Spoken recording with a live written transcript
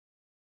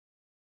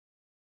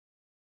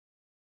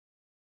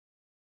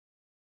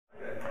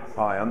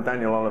Hi, I'm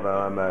Daniel Oliver.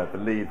 I'm the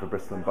lead for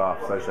Bristol and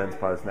Bath Social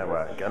Enterprise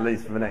Network, at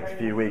least for the next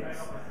few weeks.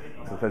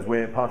 So because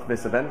we're part of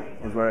this event,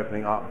 is we're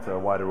opening up to a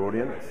wider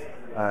audience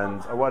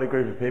and a wider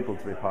group of people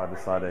to be part of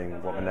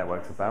deciding what the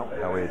network's about,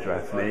 how we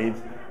address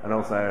needs, and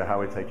also how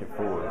we take it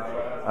forward.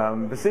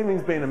 This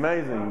evening's been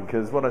amazing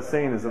because what I've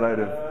seen is a load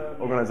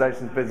of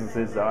organisations,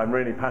 businesses that I'm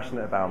really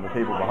passionate about and the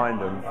people behind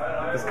them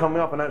just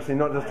coming up and actually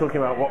not just talking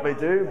about what they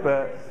do,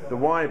 but the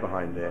why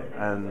behind it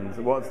and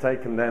what's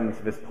taken them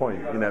to this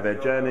point. You know, their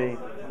journey,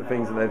 the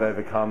things that they've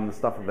overcome, the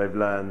stuff that they've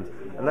learned,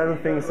 a lot of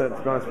things that,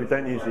 to be honest, we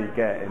don't usually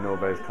get in all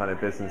those kind of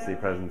businessy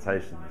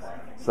presentations.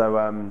 So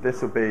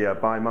this will be a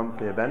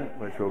bi-monthly event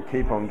which will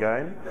keep on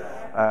going,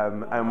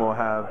 and we'll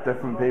have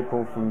different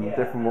people from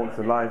different walks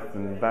of life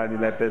and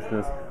value-led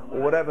business, or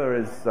whatever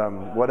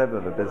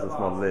the business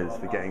model is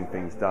for getting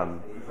things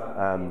done,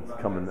 to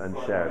come and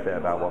share a bit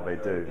about what they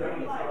do.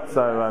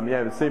 So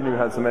yeah, this evening we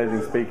had some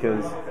amazing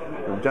speakers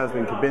from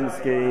Jasmine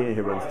Kabinski,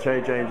 who runs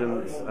Change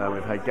Agents.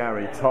 We've had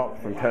Gary Top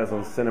from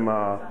Curzon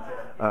Cinema.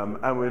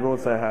 And we've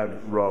also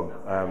had Rob,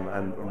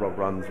 and Rob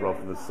runs Rob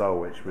for the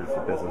Soul, which was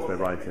the business we're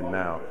writing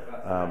now,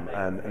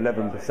 and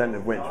 11%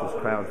 of which was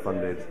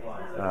crowdfunded,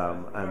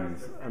 and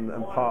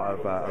part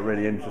of a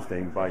really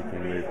interesting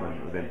biking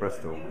movement within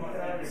Bristol.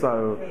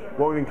 So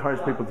what we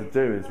encourage people to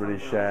do is really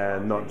share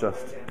not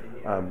just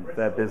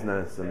their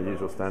business and the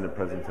usual standard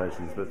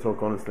presentations, but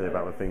talk honestly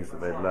about the things that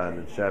they've learned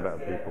and share that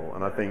with people.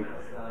 And I think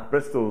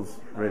Bristol's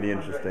really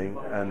interesting,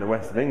 and the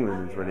west of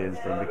England is really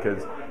interesting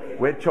because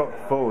we're chock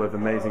full of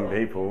amazing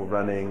people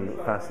running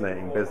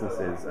fascinating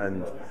businesses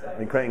and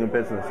creating a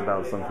business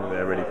about something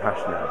they're really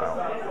passionate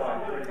about.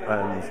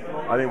 And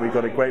I think we've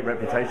got a great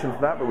reputation for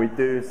that, but we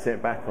do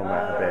sit back on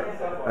that a bit.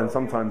 And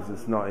sometimes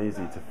it's not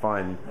easy to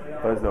find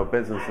those little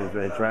businesses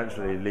which are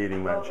actually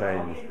leading that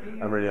change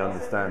and really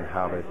understand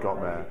how they've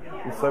got there.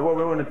 And so what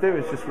we want to do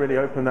is just really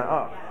open that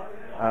up.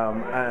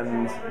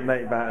 And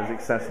make that as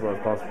accessible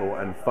as possible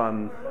and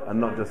fun, and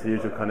not just the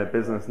usual kind of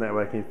business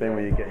networking thing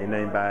where you get your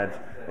name badge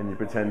and you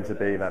pretend to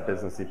be that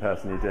businessy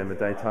person you do in the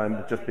daytime,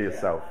 but just be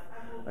yourself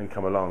and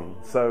come along.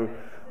 So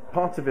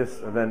part of this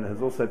event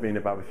has also been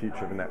about the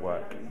future of the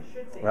network,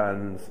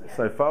 and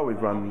so far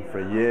we've run for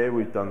a year.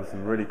 We've done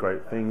some really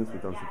great things.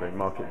 We've done some great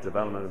market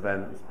development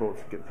events, brought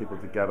to get people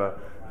together,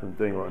 and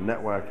doing a lot of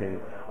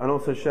networking, and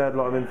also shared a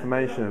lot of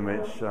information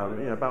which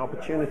about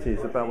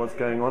opportunities, about what's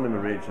going on in the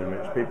region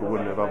which people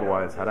wouldn't have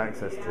otherwise had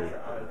access to,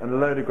 and a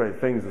load of great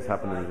things has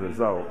happened as a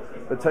result.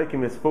 But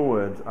taking this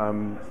forward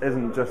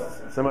isn't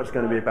just so much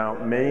going to be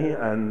about me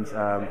and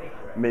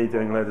me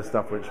doing a load of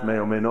stuff which may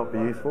or may not be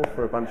useful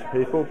for a bunch of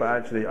people, but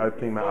actually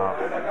opening that up,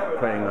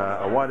 creating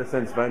a wider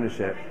sense of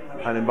ownership,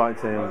 and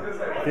inviting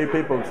a few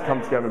people to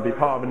come together and be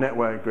part of a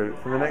network group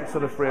for the next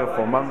sort of 3 or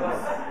 4 months,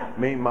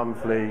 meet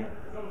monthly,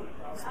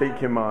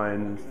 speak your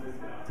mind,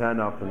 turn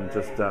up and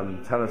just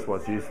tell us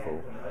what's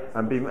useful,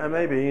 and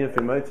maybe even if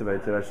you're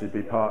motivated, actually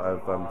be part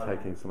of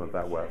taking some of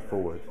that work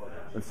forward.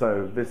 And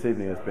so this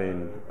evening has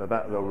been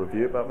that little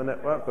review about the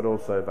network, but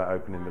also that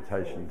open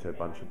invitation to a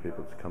bunch of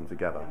people to come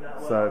together.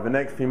 So the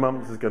next few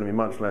months is going to be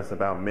much less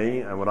about me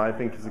and what I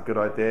think is a good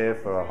idea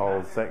for a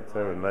whole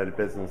sector and a load of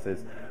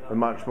businesses, but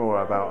much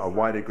more about a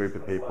wider group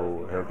of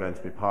people who are going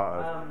to be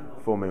part of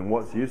forming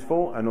what's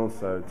useful and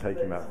also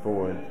taking that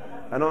forward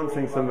and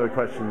answering some of the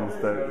questions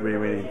that we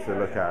really need to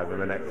look at over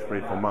the next 3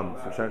 or 4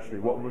 months, which actually,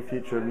 what will the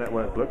future of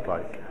network look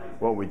like?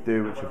 What we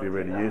do which will be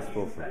really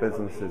useful for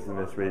businesses in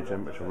this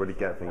region, which will really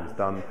get things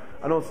done,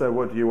 and also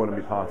what do you want to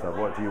be part of,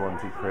 what do you want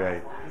to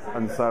create.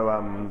 And so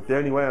the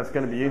only way that's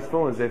going to be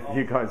useful is if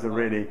you guys are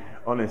really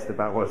honest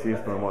about what's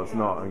useful and what's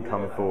not, and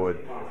come forward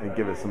and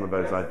give us some of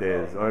those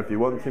ideas, or if you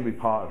want to be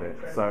part of it.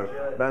 So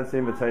that's the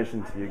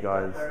invitation to you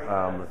guys.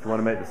 If you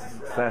want to make this a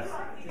success,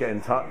 get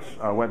in touch.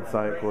 Our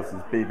website, of course,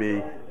 is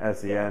bbsen.org.uk.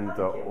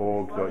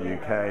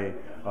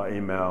 Our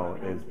email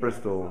is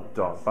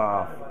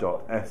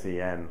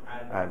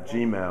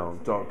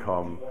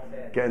bristol.bath.sen@gmail.com.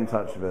 Get in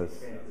touch with us.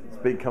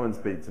 Come and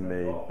speak to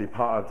me. Be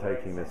part of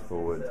taking this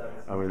forward,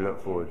 and we look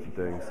forward to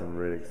doing some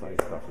really exciting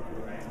stuff with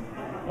you.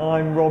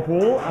 I'm Rob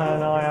Wall,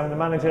 and I am the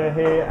manager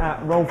here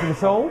at Roll for the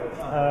Soul,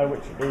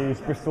 which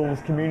is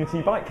Bristol's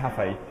community bike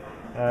cafe.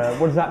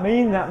 What does that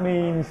mean? That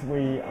means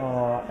we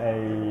are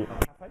a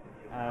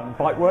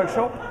bike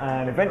workshop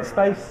and event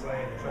space,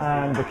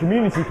 and the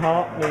community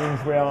part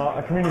means we are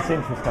a community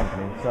interest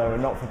company, so a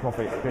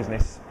not-for-profit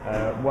business,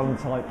 one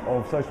type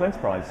of social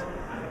enterprise.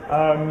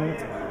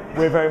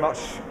 We're very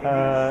much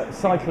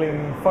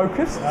cycling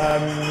focused,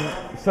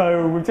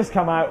 so we've just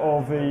come out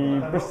of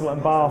the Bristol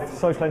and Bath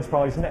Social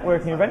Enterprise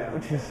Networking event,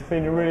 which has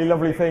been a really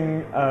lovely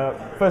thing,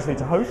 firstly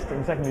to host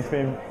and secondly to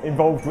be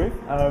involved with.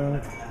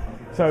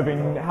 So I've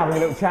been having a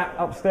little chat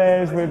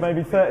upstairs with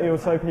maybe 30 or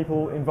so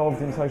people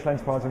involved in social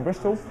enterprise in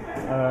Bristol.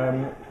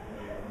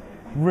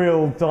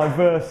 Real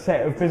diverse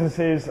set of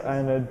businesses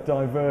and a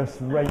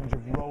diverse range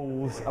of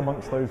roles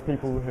amongst those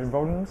people who are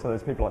involved in them. So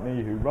there's people like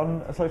me who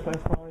run a social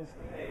enterprise.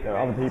 There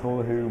are other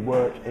people who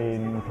work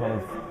in kind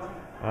of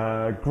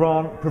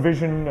grant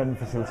provision and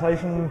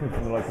facilitation, people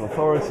from the local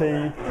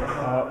authority,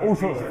 all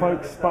sorts of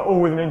folks, but all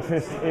with an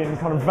interest in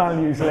kind of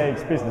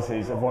values-led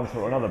businesses of one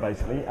sort or another,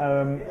 basically.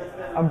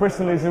 And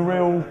Bristol is a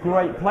real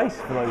great place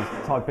for those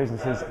type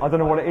businesses. I don't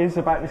know what it is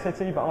about the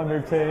city, but I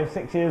moved here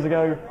 6 years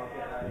ago.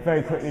 It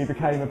very quickly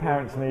became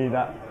apparent to me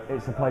that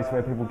it's a place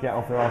where people get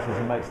off their asses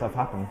and make stuff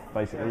happen,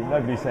 basically.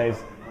 Nobody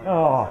says,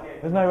 oh,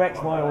 there's no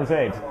X, Y or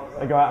Z.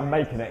 They go out and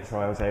make an X,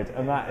 Y or Z,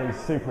 and that is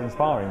super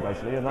inspiring,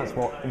 basically, and that's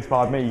what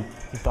inspired me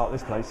to start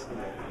this place.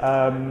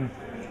 And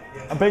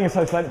being a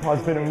social enterprise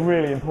has been a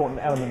really important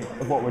element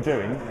of what we're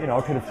doing. You know,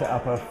 I could have set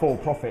up a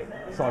for-profit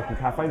cycle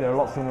cafe. There are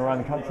lots of them around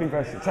the country,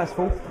 very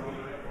successful.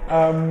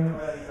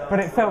 But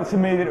it felt to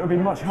me that it would be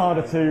much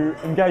harder to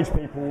engage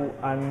people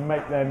and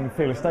make them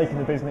feel a stake in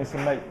the business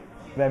and make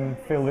them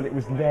feel that it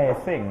was their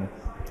thing.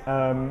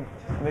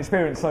 The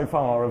experience so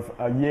far of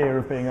a year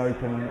of being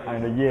open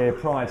and a year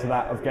prior to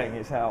that of getting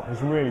it set up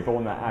has really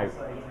borne that out.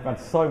 We've had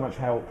so much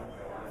help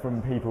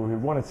from people who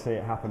wanted to see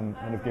it happen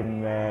and have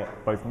given their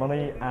both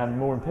money and,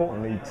 more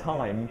importantly,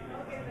 time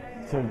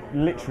to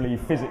literally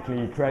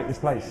physically create this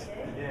place.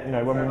 You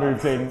know, when we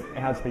moved in, it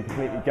had to be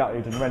completely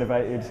gutted and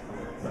renovated.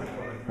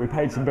 We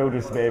paid some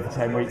builders to be here for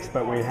 10 weeks,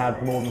 but we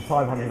had more than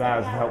 500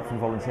 hours of help from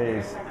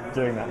volunteers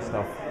doing that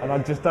stuff. And I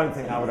just don't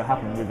think that would have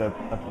happened with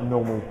a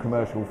normal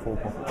commercial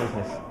for-profit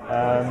business.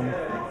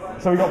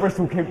 So we've got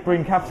Bristol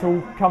Green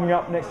Capital coming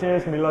up next year.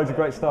 There's going to be loads of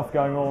great stuff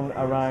going on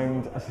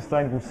around a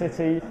sustainable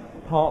city.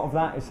 Part of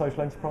that is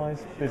social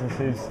enterprise,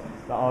 businesses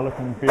that are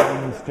looking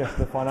beyond just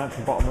the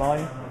financial bottom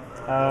line.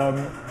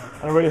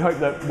 And I really hope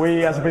that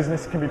we as a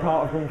business can be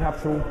part of Green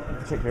Capital,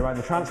 particularly around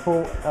the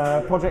transport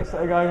projects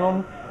that are going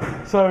on.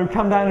 So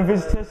come down and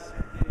visit us,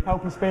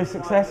 help us be a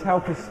success,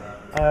 help us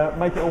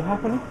make it all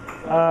happen.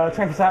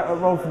 Check us out at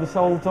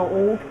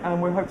rollforthesoul.org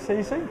and we hope to see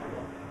you soon.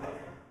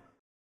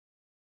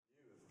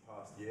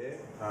 Past year,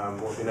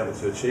 what we've been able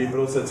to achieve, but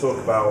also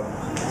talk about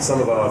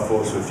some of our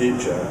thoughts for the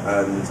future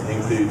and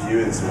include you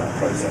in some of that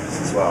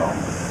process as well.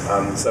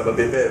 So it'll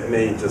be a bit of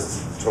me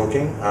just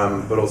talking,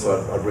 but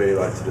also I'd really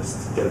like to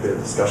just get a bit of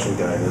discussion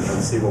going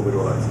and see what we'd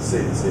all like to see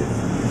and see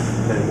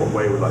in what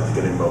way we'd like to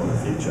get involved in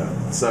the future.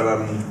 So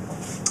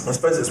I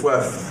suppose it's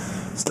worth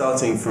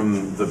starting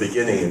from the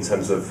beginning in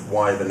terms of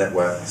why the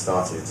network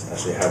started,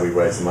 actually how we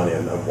raised the money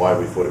and why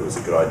we thought it was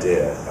a good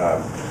idea.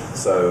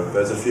 So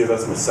there's a few of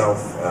us,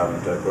 myself,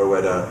 Dirk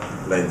Rowetter,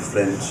 Lane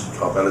Flint,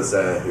 Carl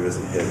Belazer, who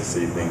isn't here this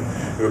evening,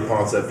 who are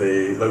part of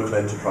the Local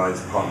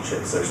Enterprise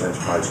Partnership Social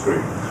Enterprise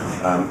Group,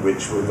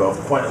 which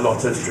involved quite a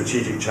lot of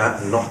strategic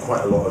chat and not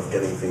quite a lot of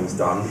getting things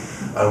done.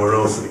 And we're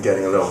also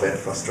getting a little bit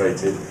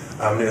frustrated.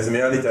 It was in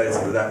the early days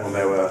of that when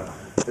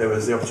there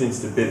was the opportunity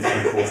to bid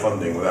for core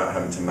funding without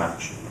having to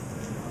match.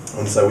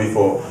 And so we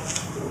thought,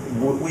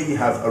 we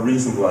have a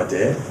reasonable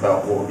idea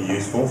about what would be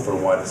useful for a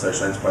wider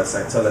social enterprise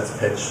sector. Let's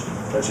pitch,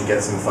 let's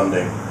get some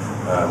funding,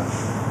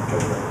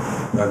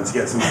 to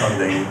get some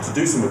funding to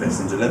do some of this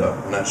and deliver.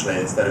 And actually,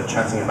 instead of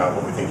chatting about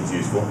what we think is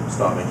useful,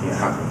 start making it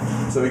happen.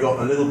 So we got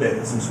a little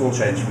bit, some small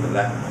change from the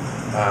left,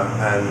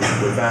 and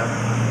with that,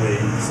 we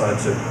decided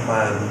to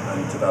plan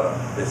and develop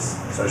this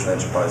social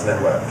enterprise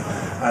network.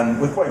 And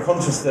we're quite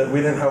conscious that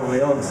we didn't have all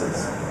the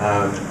answers.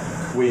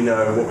 We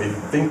know what we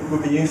think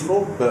would be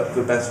useful, but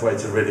the best way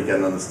to really get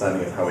an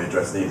understanding of how we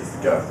address needs is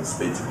to go out and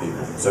speak to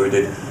people. So we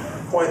did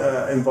quite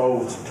an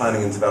involved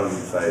planning and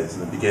development phase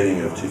in the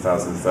beginning of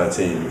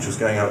 2013, which was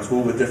going out to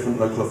all the different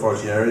local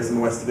authority areas in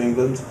the west of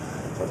England,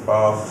 so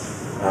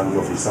Bath,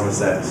 North East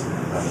Somerset,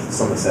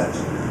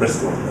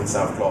 Bristol and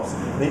South Gloss.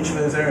 And each of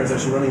those areas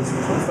actually running some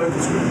kind of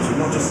focus groups, with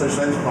not just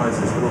social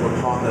enterprises, but all the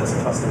partners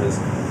and customers,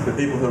 the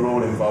people who are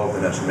all involved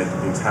in actually making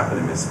things happen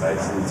in this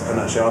space, and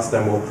actually ask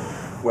them, well,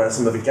 where are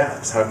some of the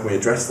gaps? How can we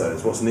address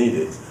those? What's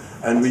needed?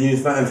 And we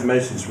use that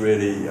information to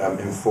really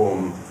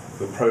inform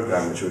the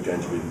programme which we're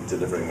going to be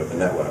delivering with the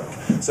network.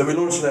 So we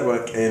launched the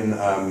network in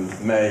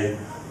May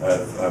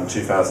of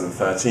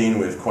 2013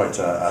 with quite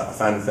a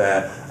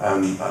fanfare.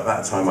 At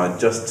that time I'd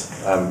just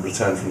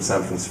returned from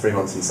 3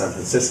 months in San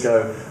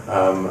Francisco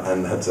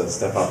and had to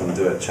step up and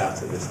do a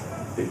chat at this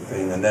big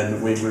thing, and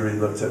then we really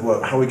looked at,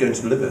 well, how are we going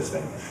to deliver this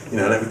thing? You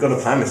know, like, we've got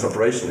to plan this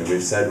operationally.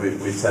 We've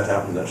set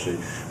out and actually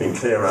been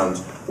clear around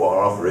what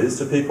our offer is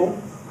to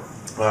people,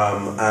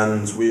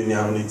 and we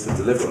now need to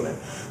deliver on it.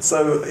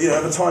 So, you know,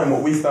 at the time,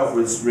 what we felt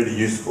was really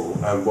useful,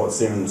 and what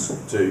seemed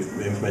to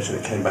the information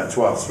that came back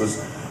to us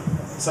was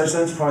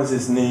social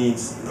enterprises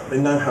they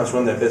know how to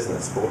run their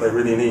business, but what they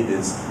really need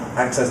is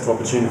access to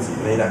opportunity.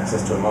 They need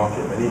access to a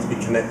market. They need to be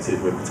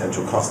connected with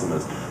potential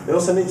customers. They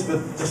also need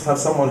to just have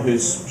someone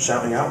who's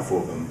shouting out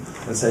for them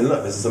and saying,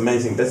 look, this is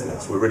amazing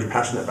business. We're really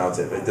passionate about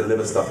it. They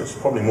deliver stuff which is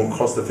probably more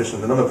cost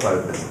efficient than other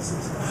private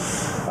businesses.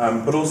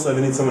 But also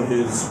they need someone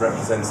who's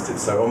representative,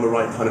 so on the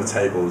right kind of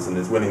tables and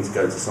is willing to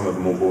go to some of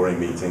the more boring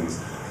meetings,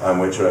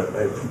 which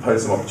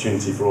propose some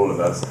opportunity for all of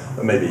us,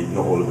 but maybe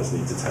not all of us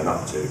need to turn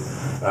up to.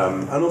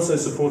 And also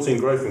supporting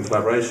growth and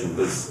collaboration.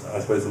 There's, I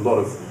suppose, a lot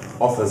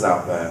of offers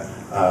out there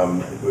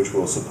which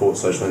will support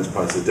social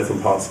enterprises at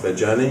different parts of their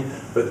journey,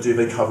 but do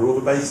they cover all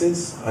the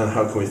bases? And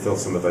how can we fill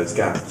some of those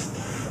gaps?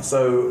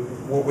 So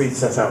what we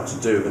set out to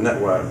do, the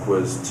network,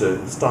 was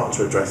to start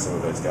to address some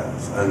of those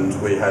gaps.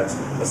 And we had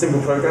a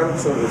simple program,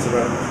 some of it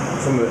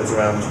was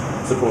around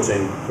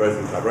supporting growth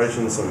and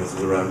collaboration, some of it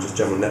was around just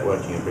general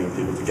networking and bringing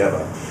people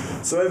together.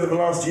 So over the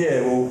last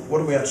year, well, what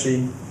have we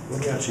actually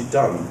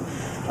done?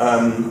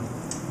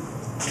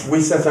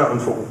 We set out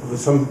and thought, with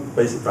some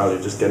basic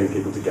value, just getting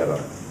people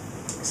together.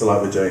 So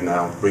like we're doing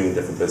now, bringing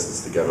different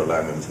businesses together,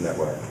 allowing them to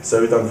network. So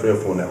we've done 3 or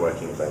 4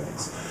 networking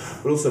events.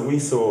 But also we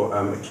saw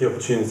a key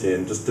opportunity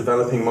in just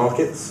developing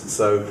markets.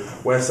 So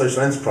where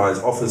social enterprise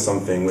offers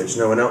something which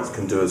no one else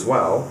can do as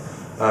well,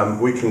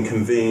 we can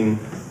convene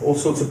all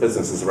sorts of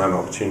businesses around the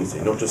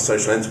opportunity, not just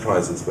social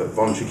enterprises, but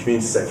voluntary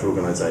community sector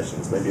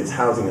organisations. Maybe it's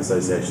housing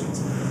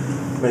associations.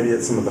 Maybe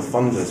it's some of the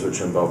funders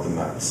which are involved in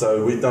that.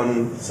 So we've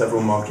done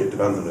several market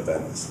development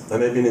events,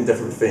 and they've been in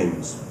different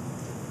themes.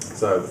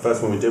 So the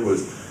first one we did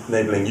was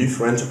enabling youth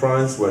for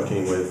enterprise,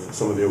 working with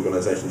some of the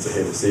organisations that are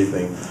here this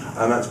evening,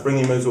 and that's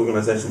bringing those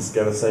organisations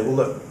together to say, well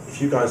look,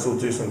 if you guys all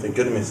do something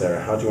good in this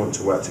area, how do you want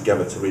to work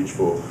together to reach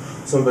for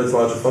some of those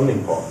larger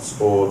funding pots,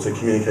 or to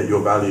communicate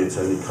your value to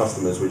any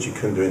customers which you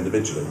couldn't do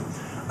individually,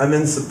 and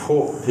then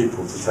support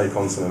people to take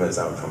on some of those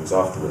outcomes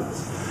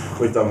afterwards.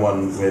 We've done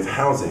one with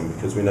housing,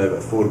 because we know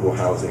that affordable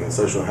housing and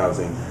social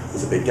housing,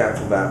 there's a big gap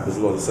for that. There's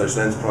a lot of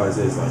social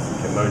enterprises like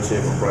UK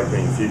Motive or Bright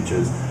Green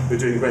Futures who are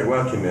doing great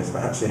work in this,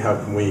 but actually how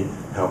can we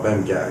help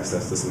them get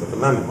access to some of the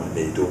land they might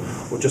need,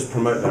 or just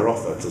promote their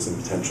offer to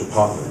some potential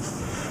partners.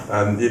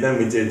 The event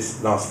we did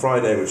last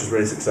Friday, which was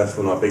really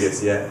successful and our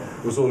biggest yet,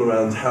 was all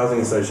around housing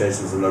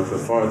associations and local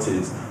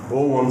authorities,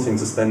 all wanting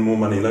to spend more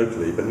money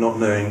locally, but not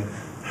knowing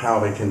how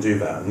they can do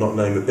that, not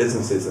knowing the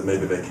businesses that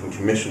maybe they can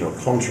commission or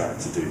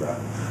contract to do that.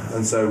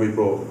 And so we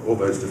brought all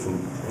the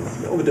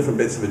different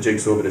bits of the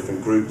jigsaw, the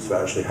different groups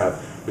that actually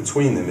have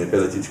between them the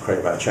ability to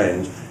create that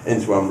change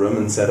into one room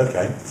and said,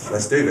 okay,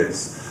 let's do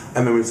this.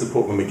 And then we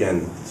support them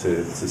again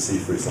to see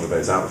through some of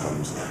those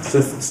outcomes.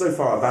 So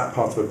far that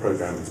part of the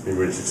program has been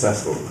really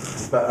successful.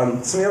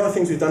 But some of the other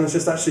things we've done is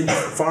just actually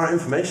fire out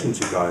information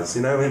to you guys.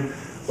 You know, I mean,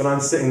 when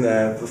I'm sitting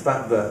there, the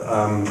fact that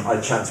I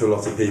chat to a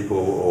lot of people,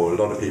 or a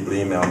lot of people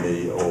email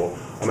me, or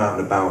I'm out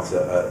and about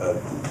at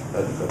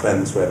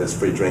events where there's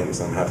free drinks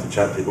and I'm happy to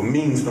chat to people,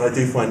 means that I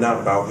do find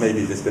out about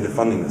maybe this bit of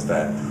funding that's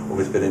there, or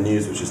this bit of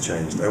news which has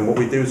changed. And what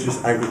we do is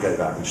just aggregate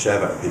that and share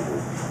that with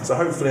people. So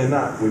hopefully in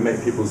that we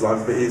make people's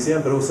lives a bit easier,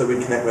 but also we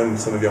connect them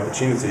with some of the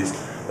opportunities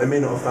they may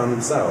not have found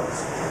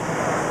themselves.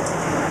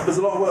 There's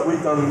a lot of work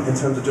we've done in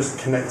terms of just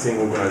connecting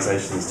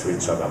organisations to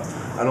each other,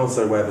 and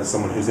also where there's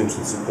someone who's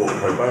interested in support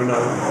pro bono,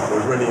 or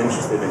is really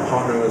interested in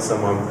partnering with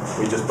someone,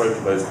 we just broker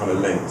those kind of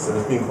links. So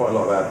there's been quite a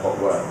lot of ad hoc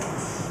work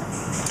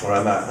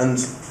around that. And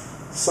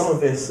some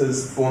of this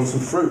has borne some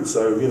fruit.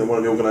 So, you know, one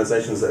of the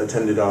organisations that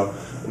attended our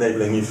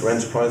Enabling Youth for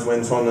Enterprise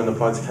went on and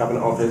applied to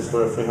Cabinet Office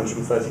for a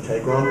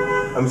 330k grant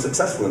and was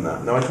successful in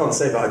that. Now, I can't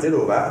say that I did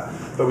all that,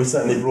 but we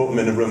certainly brought them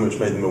in a room which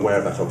made them aware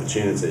of that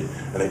opportunity,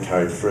 and it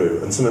carried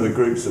through. And some of the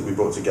groups that we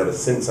brought together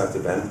since that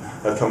event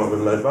have come up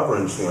with a load of other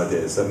interesting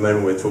ideas. So at the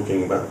moment we're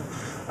talking about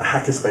a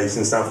hackerspace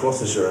in South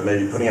Gloucestershire and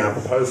maybe putting out a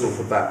proposal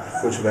for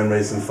that, which will then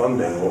raise some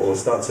funding, or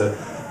start to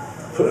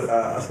put,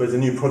 I suppose, a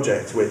new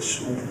project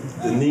which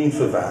the need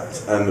for that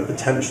and the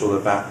potential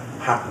of that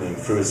happening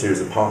through a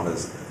series of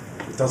partners,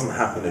 it doesn't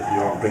happen if you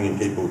aren't bringing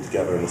people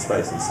together in a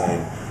space and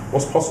saying,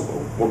 what's possible?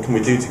 What can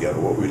we do together?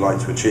 What would we like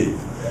to achieve?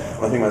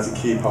 And I think that's a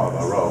key part of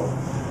our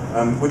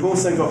role. We've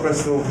also got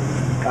Bristol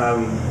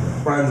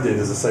branded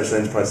as a social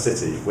enterprise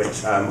city,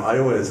 which I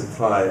always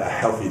apply a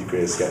healthy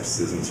degree of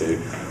scepticism to,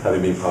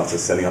 having been part of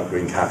setting up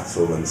Green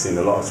Capital and seen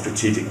a lot of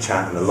strategic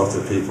chat and a lot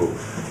of people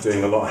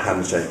doing a lot of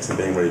handshakes and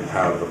being really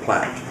proud of a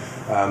plaque.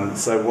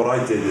 So what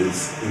I did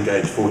is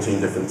engage 14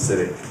 different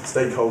civic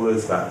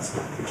stakeholders, that's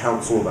the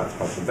council, that's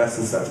private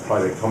investors, that's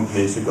private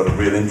companies who've got a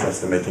real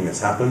interest in making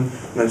this happen,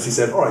 and actually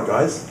said, all right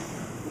guys,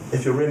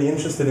 if you're really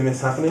interested in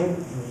this happening,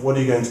 what are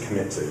you going to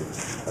commit to?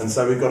 And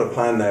so we've got a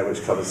plan there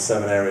which covers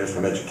 7 areas,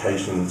 from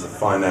education to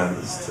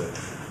finance to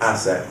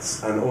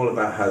assets, and all of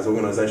that has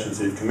organisations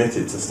who've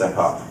committed to step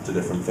up to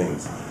different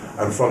things.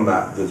 And from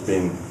that there's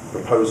been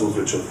proposals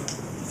which have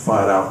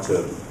fired out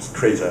to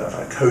create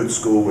a code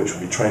school which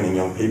will be training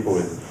young people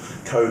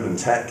with code and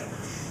tech,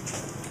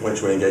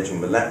 which we're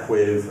engaging the LEP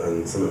with,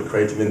 and some of the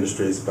creative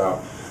industries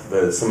about.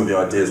 Some of the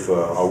ideas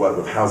for our work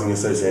with housing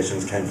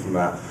associations came from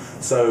that.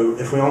 So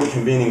if we aren't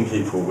convening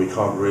people, we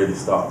can't really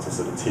start to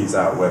sort of tease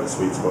out where the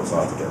sweet spots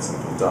are to get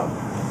something done.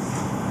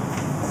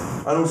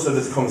 And also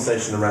this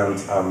conversation around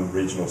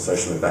regional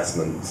social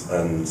investment,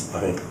 and I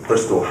think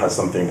Bristol has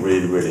something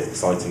really, really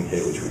exciting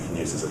here which we can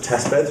use as a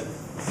test bed.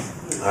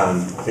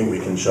 And I think we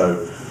can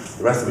show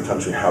the rest of the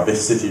country how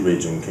this city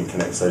region can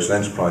connect social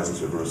enterprises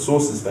with the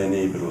resources they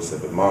need, but also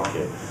the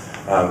market.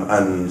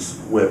 And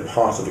we're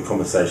part of the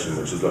conversation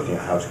which is looking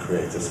at how to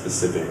create a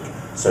specific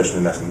social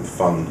investment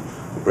fund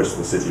for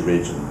Bristol City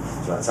region.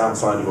 So that's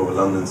outside of all the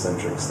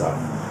London-centric stuff,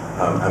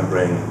 and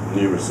bring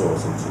new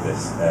resource into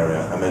this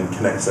area, and then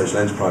connect social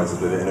enterprises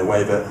with it in a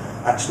way that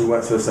actually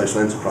works for social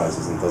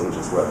enterprises and doesn't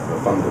just work for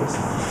funders.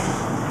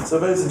 So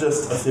those are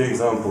just a few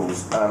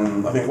examples.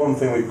 I think one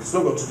thing we've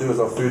still got to do is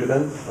our food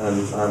event,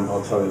 and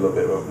I'll tell you a little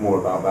bit more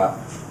about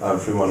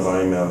that through one of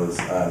our emailers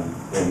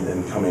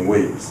in coming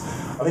weeks.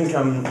 I think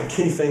a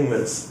key thing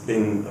that's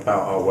been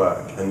about our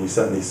work, and you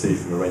certainly see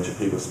from a range of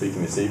people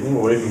speaking this evening,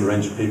 or even a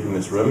range of people in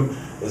this room,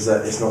 is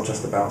that it's not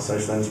just about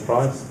social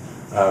enterprise.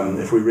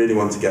 If we really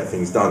want to get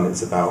things done,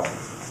 it's about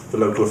the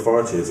local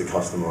authority as a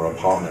customer or a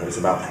partner. It's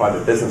about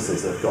private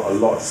businesses that have got a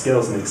lot of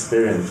skills and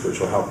experience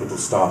which will help people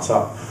start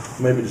up.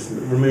 Maybe just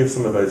remove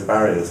some of those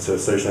barriers to a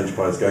social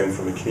enterprise going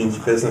from a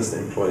community business that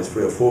employs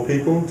 3 or 4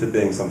 people to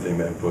being something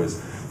that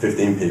employs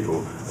 15 people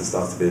and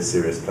starts to be a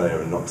serious player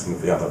and knock some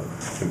of the other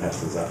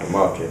competitors out of the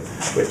market,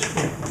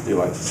 which you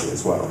like to see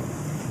as well.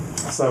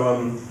 So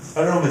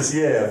earlier on this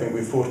year, I think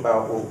we've thought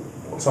about, well,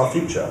 what's our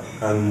future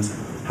and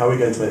how are we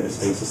going to make this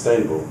thing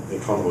sustainable?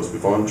 It can't always be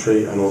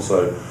voluntary, and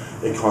also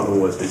it can't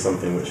always be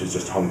something which is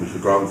just hungry for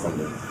grant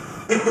funding.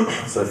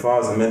 So far,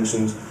 as I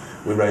mentioned,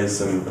 we raised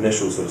some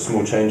initial sort of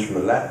small change from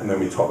the LEP, and then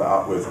we topped that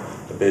up with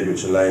a bid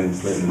which Elaine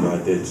Clinton and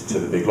I did to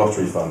the big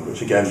lottery fund,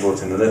 which again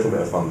brought in a little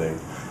bit of funding,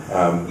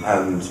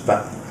 and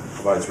that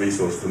provides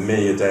resource for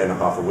me a day and a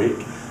half a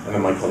week. And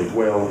then my colleague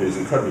Will, who's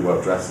incredibly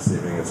well dressed this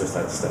evening, has just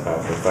had to step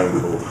out for a phone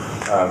call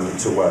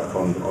to work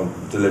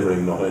on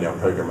delivering not only our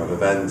programme of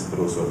events, but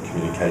also the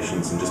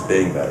communications and just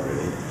being there,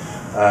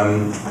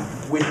 really.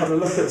 We had a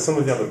look at some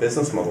of the other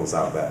business models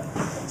out there.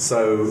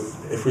 So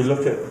if we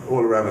look at all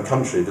around the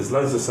country, there's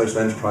loads of social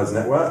enterprise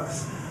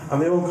networks,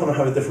 and they all kind of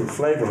have a different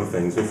flavour on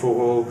things. We thought,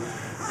 well,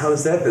 how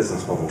does their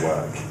business model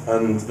work?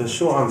 And the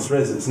short answer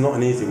is, it's not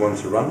an easy one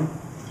to run.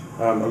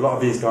 A lot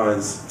of these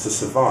guys, to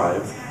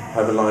survive,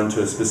 have aligned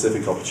to a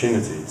specific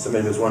opportunity. So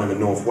maybe there's one in the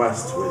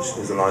Northwest which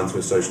is aligned to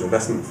a social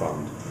investment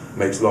fund,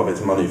 makes a lot of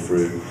its money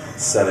through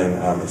selling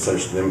a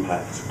social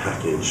impact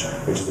package,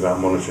 which is about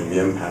monitoring the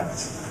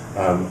impact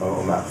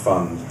on that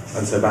fund.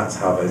 And so that's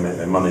how they make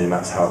their money, and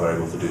that's how they're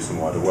able to do some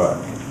wider work.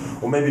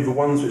 Or maybe the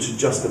ones which are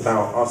just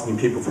about asking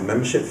people for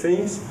membership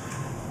fees,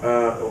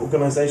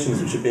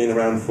 organisations which have been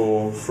around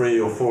for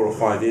 3 or 4 or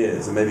 5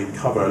 years and maybe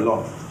cover a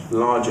lot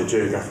larger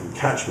geographical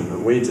catchment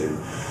than we do.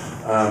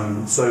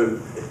 So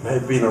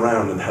they've been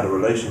around and had a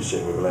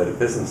relationship with a load of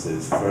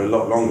businesses for a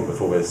lot longer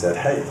before they said,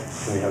 hey,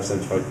 can we have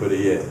 75 quid a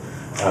year?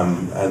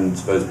 And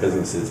those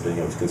businesses being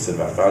able to consider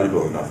that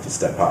valuable enough to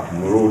step up,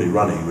 and we're already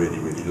running really,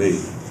 really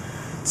lean.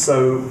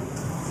 So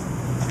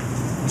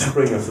to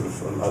bring a sort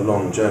of a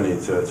long journey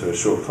to a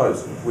short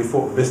close, we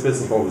thought this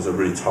business model was a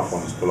really tough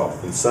one to pull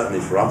off, and certainly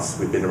for us,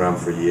 we've been around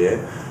for a year.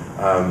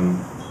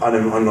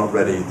 I'm not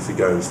ready to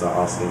go and start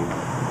asking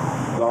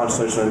large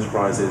social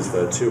enterprises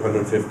for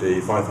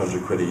 250,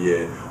 500 quid a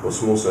year, or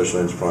small social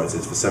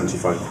enterprises for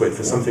 75 quid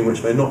for something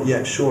which they're not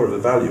yet sure of the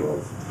value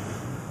of.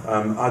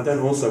 I don't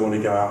also want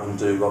to go out and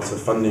do lots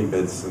of funding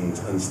bids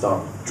and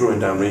start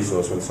drawing down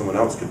resource when someone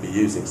else could be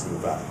using some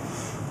of that.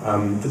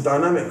 The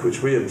dynamic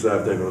which we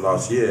observed over the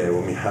last year,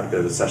 when we had a bit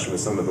of a session with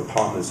some of the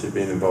partners who've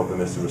been involved in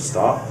this from the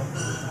start,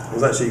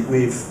 was actually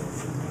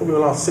probably the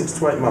last 6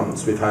 to 8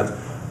 months, we've had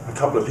a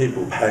couple of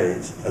people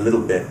paid a little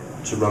bit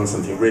to run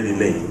something really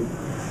lean,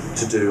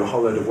 to do a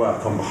whole load of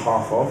work on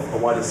behalf of a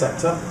wider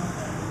sector.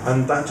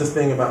 And that just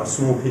being about a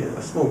small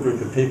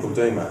group of people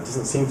doing that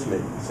doesn't seem to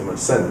make so much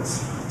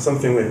sense.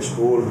 Something which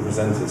all of the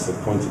presenters have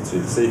pointed to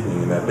this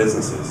evening in their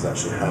businesses is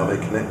actually how they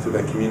connect with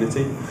their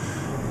community.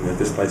 You know,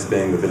 this place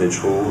being the village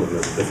hall, and the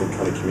different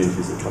kind of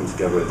communities that come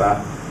together with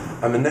that.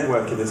 And the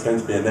network, if it's going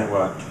to be a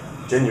network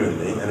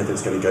genuinely, and if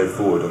it's going to go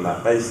forward on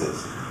that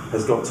basis,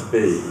 has got to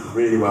be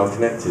really well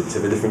connected to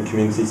the different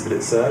communities that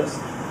it serves.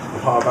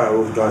 And part about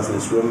all the guys in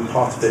this room,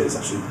 part of it is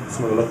actually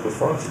some of the local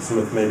authorities, some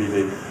of maybe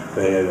the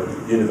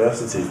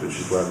universities, which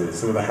is where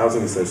some of the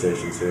housing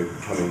associations who are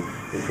becoming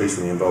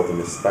increasingly involved in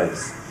this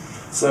space.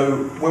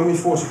 So when we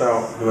thought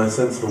about the most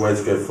sensible way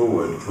to go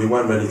forward, we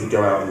weren't ready to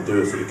go out and do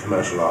a sort of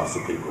commercial ask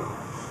to people.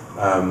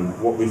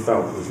 What we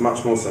felt was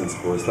much more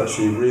sensible is to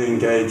actually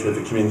re-engage with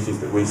the communities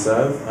that we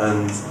serve,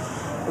 and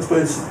I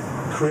suppose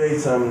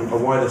create a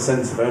wider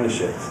sense of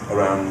ownership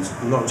around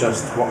not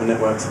just what the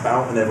network's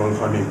about and everyone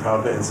kind of being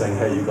proud of it and saying,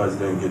 hey, you guys are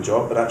doing a good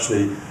job, but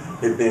actually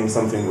it being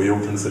something we all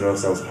consider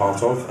ourselves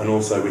part of, and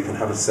also we can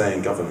have a say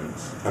in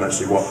governance, and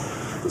actually what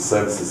the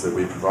services that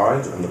we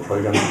provide and the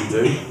programmes we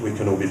do, we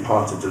can all be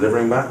part of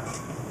delivering that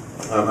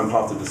and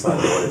part of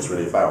deciding what it's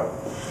really about.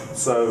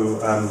 So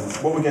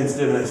what we're going to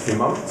do in the next few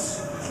months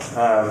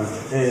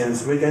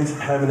is we're going to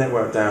pare the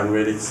network down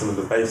really to some of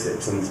the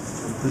basics, and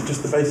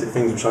just the basic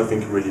things which I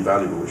think are really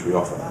valuable, which we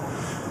offer.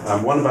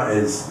 One of that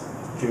is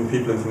giving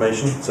people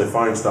information, so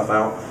firing stuff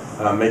out,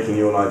 making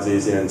your lives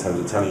easier in terms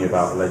of telling you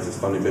about the latest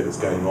funding bit that's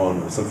going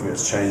on, or something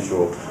that's changed,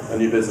 or a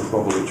new business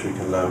model which we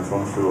can learn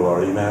from through all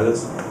our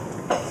emailers.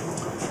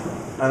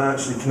 And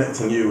actually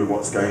connecting you with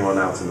what's going on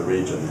out in the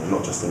region, and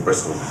not just in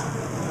Bristol.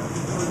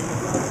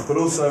 But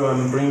also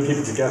bringing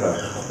people together.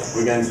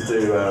 We're going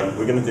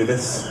to do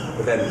this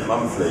event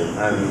monthly,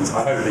 and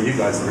I hope that you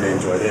guys have really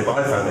enjoyed it, but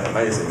I found it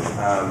amazing.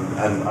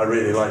 And I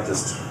really like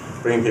just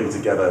bringing people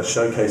together,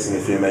 showcasing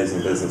a few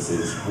amazing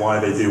businesses, why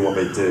they do what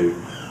they do,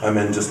 and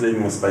then just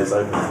leaving the space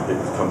open for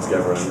people to come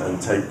together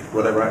and take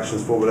whatever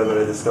actions for whatever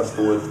they discuss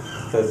forward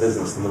their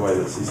business in the way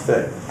that sees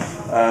fit.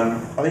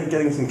 I think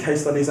getting some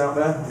case studies out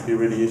there would be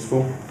really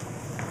useful,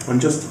 and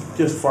just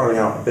firing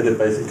out a bit of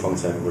basic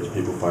content which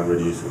people find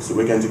really useful. So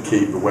we're going to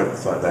keep the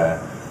website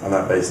there and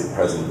that basic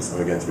presence, and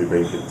we're going to be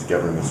bringing people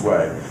together in this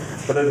way.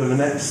 But over the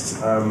next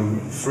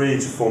 3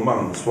 to 4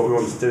 months, what we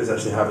want to do is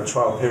actually have a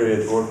trial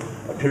period, or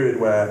a period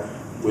where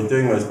we're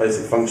doing those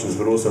basic functions,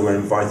 but also we're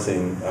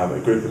inviting a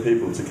group of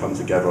people to come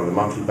together on a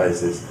monthly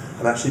basis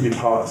and actually be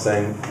part of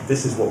saying,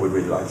 this is what we'd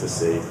really like to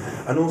see.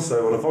 And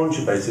also on a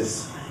voluntary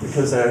basis,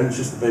 because they're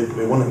interested,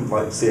 they want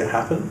to see it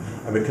happen,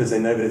 and because they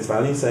know that it's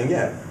value, saying,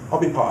 yeah, I'll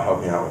be part of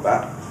helping out with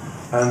that.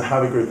 And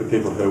have a group of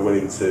people who are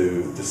willing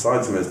to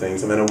decide some of those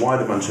things, and then a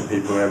wider bunch of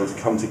people who are able to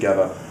come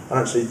together and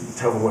actually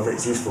tell them whether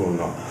it's useful or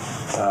not.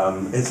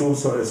 It's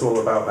all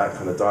about that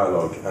kind of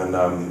dialogue,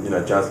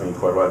 and Jasmine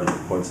quite rightly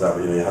pointed out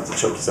that you have to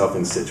chuck yourself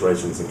into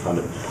situations and kind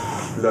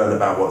of learn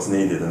about what's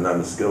needed and learn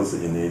the skills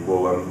that you need.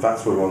 Well,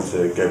 that's what we want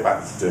to go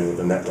back to doing with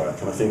the network,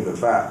 and I think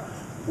that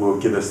will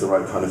give us the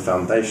right kind of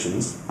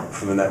foundations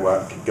for the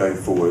network going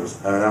forward,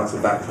 and out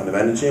of that kind of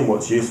energy and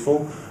what's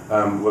useful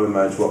will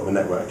emerge what the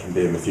network can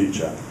be in the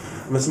future.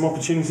 And there's some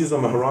opportunities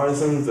on the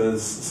horizon.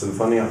 There's some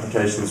funding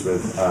applications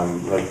with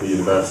local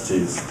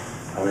universities,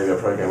 and maybe a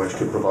program which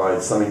could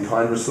provide some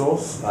in-kind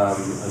resource,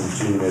 and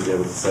Julie may be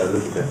able to say a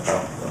little bit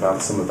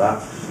about some of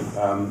that.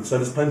 So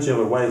there's plenty of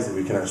other ways that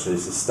we can actually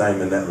sustain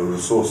the network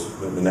resource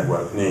that the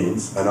network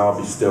needs, and I'll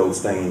be still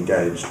staying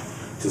engaged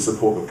to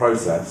support the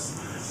process.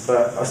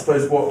 But I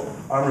suppose what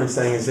I'm really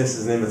saying is this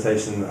is an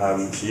invitation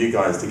to you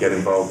guys to get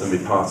involved and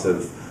be part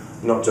of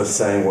not just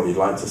saying what you'd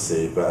like to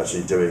see, but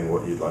actually doing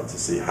what you'd like to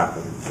see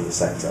happen for the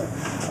sector.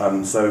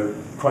 So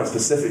quite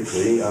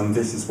specifically,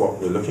 this is what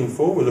we're looking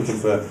for. We're looking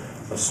for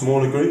a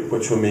smaller group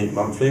which will meet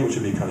monthly, which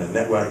would be kind of a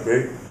network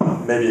group.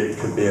 Maybe it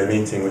could be a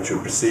meeting which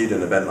would precede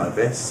an event like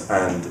this,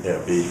 and it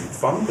would be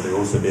fun, but it would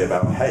also be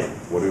about, hey,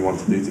 what do we want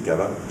to do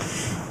together?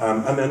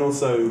 And then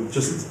also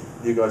just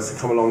you guys to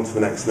come along to the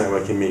next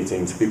networking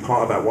meeting, to be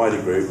part of that wider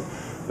group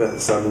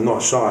that's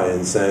not shy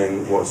in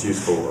saying what's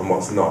useful and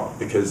what's not,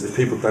 because if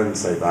people don't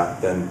say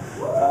that, then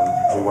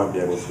we won't be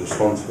able to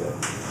respond to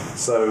it.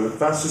 So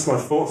that's just my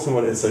thoughts on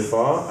what it is so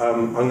far.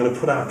 I'm going to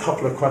put out a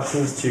couple of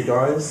questions to you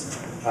guys,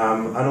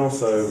 and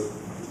also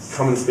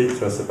come and speak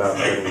to us about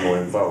getting more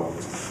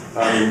involved.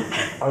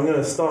 I'm going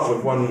to start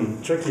with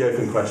one tricky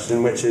open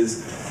question, which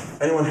is,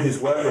 anyone who's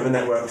worked with a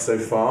network so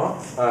far,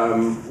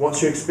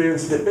 what's your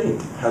experience of it been?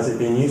 Has it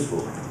been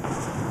useful?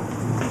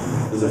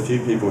 There's a few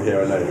people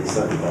here I know who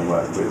certainly don't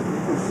work with.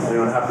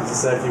 Anyone happy to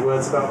say a few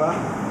words about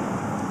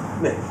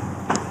that? Nick?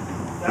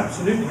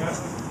 Absolutely.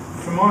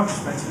 From my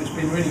perspective, it's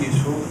been really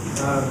useful.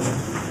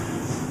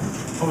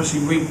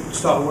 Obviously, we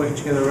started working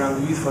together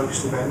around the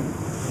youth-focused event,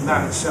 and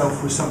that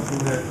itself was something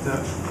that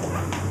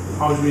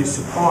I was really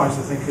surprised,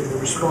 I think, at the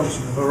response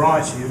and the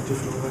variety of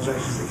different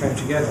organisations that came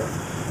together.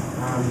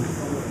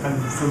 And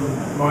from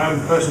my own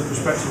personal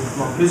perspective,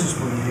 from my business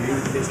point of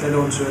view, it's led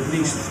on to at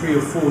least 3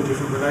 or 4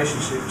 different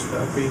relationships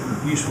that have been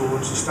useful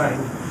and sustained,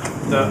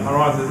 that are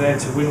either there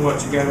to win work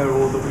together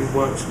or that we've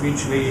worked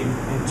mutually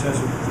in terms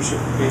of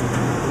reciprocally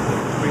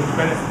bring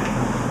benefit.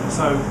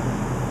 So,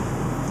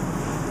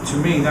 to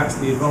me, that's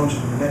the advantage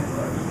of the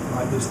network.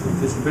 Like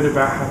there's a bit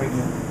about having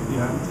a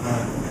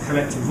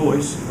collective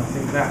voice, and I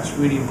think that's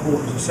really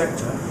important as a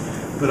sector.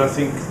 But I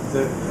think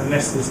that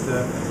unless there's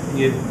the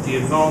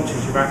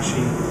advantage of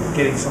actually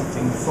getting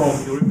something from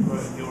your input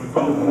and your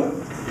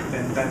involvement,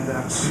 then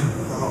that's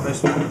a lot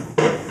less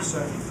important,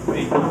 certainly for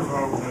me, for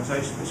our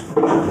organisation.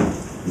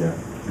 Yeah,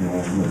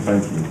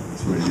 thank you.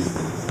 It's really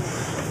useful.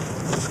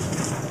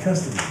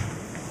 Kirsten?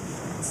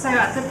 So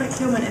at the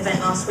procurement event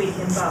last week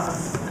in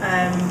Bath,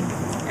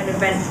 an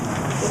event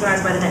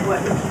organised by the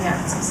network looking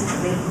at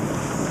specifically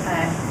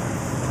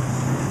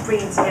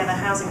bringing together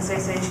housing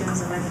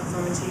associations and local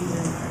authorities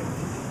and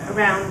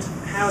around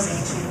housing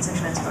issues and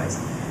social enterprise.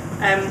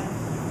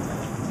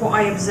 What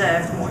I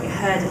observed and what I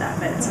heard at that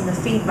event and the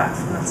feedback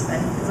from that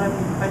event, because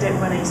I don't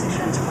run any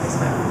social enterprise,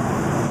 but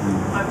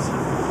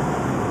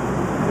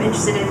I'm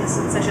interested in the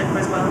social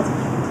enterprise world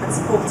and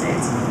support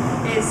it,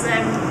 is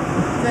that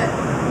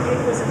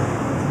it was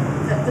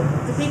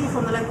the people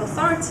from the local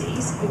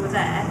authorities who were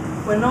there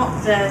were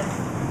not the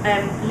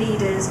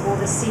leaders or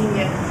the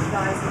senior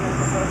guys in the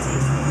local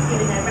authorities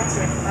giving their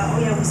rhetoric about, oh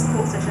yeah, we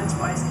support social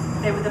enterprise.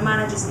 They were the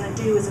managers and the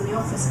doers and the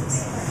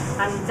officers.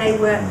 And they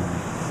were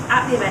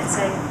at the event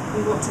saying,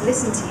 we want to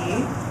listen to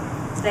you.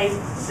 They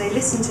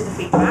listened to the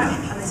feedback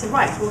and they said,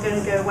 right, we're going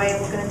to go away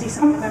and we're going to do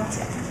something about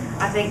it.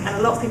 I think, and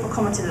a lot of people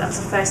commented that was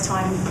the first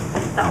time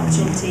that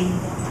opportunity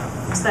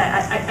was there.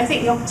 I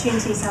think the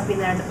opportunities have been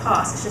there in the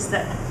past. It's just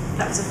that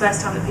was the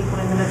first time that people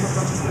in the local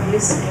authorities were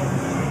listening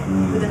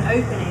with an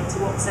opening to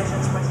what social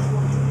enterprises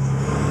wanted.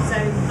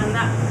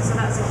 So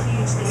that's a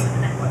huge thing that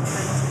the network was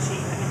able to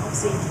achieve. I mean,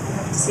 obviously we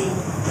have to see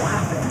what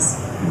happens,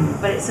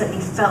 but it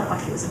certainly felt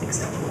like it was a big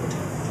step forward.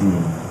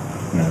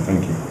 Yeah,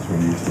 thank you. It's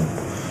really useful.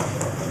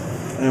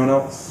 Anyone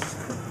else?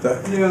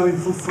 Yeah, I mean,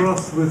 for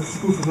us with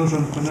School for Social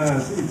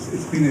Entrepreneurs,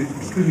 it's been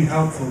extremely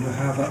helpful to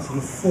have that sort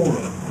of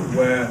forum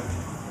where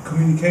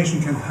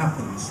communication can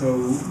happen.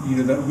 So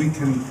that we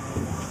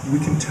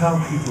can tell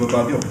people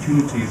about the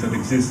opportunities that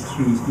exist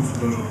through School for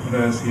Social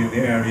Entrepreneurs here in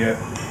the area.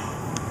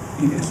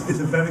 It's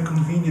a very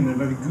convenient and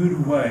very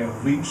good way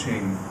of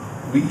reaching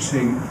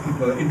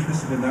people that are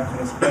interested in that kind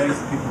of space,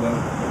 people that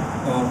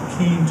are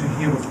keen to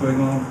hear what's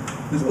going on.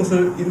 There's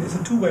also, it's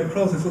a two-way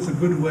process. It's also a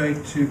good way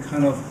to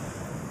kind of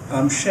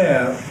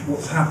share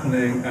what's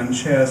happening and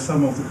share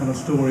some of the kind of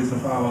stories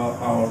of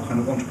our kind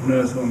of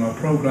entrepreneurs on our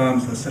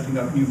programs who are setting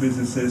up new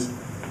businesses.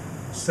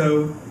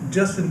 So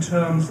just in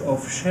terms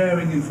of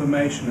sharing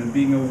information and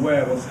being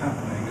aware of what's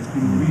happening, it's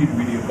been really,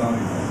 really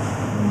valuable.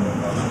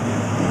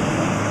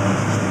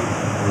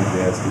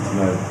 Yeah, it's good to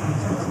know.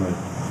 It's good to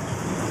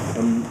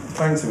know.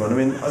 Thanks, everyone. I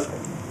mean,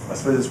 I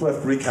suppose it's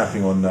worth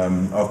recapping on,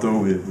 after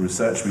all the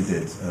research we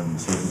did, sort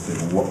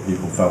of what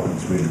people felt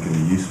was really going to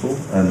be useful.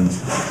 And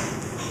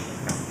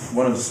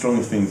one of the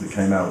strongest things that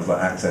came out was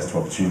like access to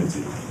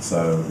opportunity.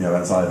 So,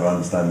 that's either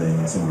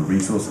understanding some of the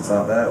resources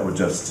out there or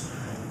just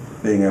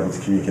being able to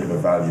communicate the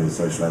value of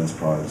social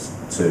enterprise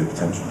to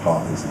potential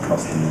partners and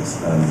customers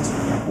and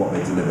what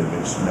they delivered,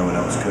 which no one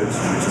else could,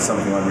 which is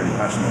something I'm really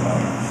passionate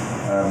about.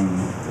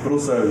 But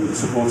also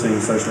supporting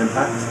social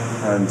impact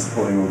and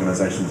supporting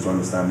organisations to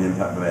understand the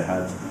impact that they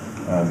had,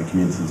 the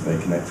communities they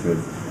connect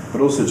with,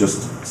 but also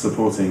just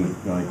supporting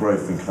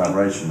growth and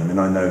collaboration. I mean,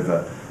 I know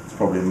that it's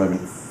probably at the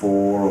moment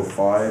 4 or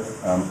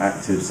 5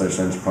 active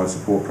social enterprise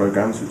support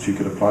programmes which you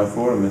could apply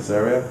for in this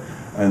area.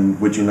 And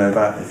would you know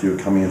that if you were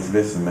coming into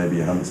this and maybe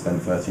you hadn't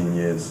spent 13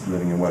 years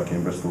living and working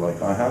in Bristol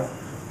like I have?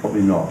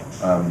 Probably not.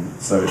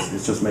 So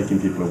it's just making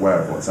people aware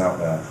of what's out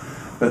there.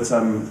 But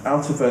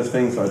out of those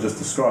things that I just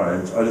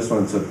described, I just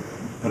wanted to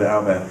put it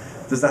out there.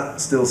 Does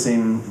that still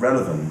seem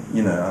relevant?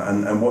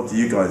 And what do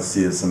you guys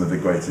see as some of the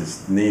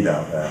greatest need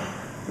out there?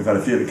 We've had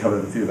a few of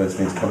those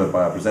things covered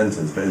by our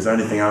presenters, but is there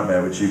anything out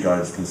there which you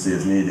guys can see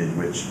as needed,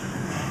 which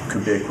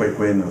could be a quick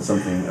win or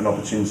something, an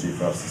opportunity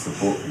for us to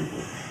support people?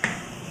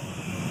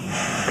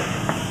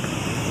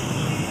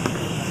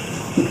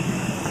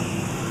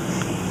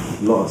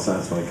 A lot of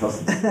satisfied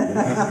customers.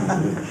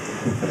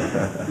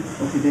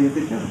 What do you think of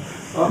this?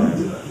 I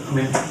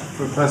mean,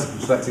 from a personal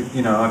perspective,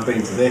 I've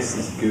been to this,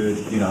 it's good,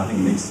 I think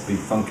it needs to be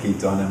funky,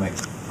 dynamic,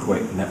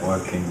 quick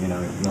networking,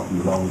 not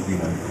long,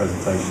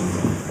 presentations,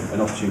 an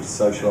opportunity to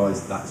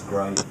socialise, that's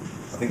great.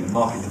 I think the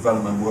market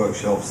development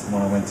workshops, the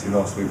one I went to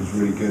last week was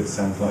really good,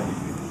 sounds like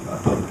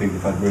other people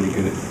have had really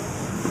good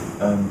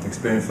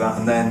experience with that.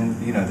 And then,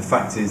 the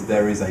fact is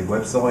there is a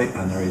website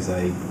and there is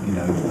a,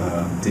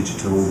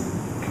 digital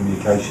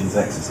communications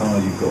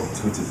exercise. You've got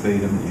a Twitter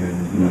feed, haven't you?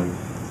 And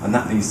and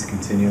that needs to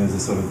continue as a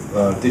sort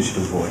of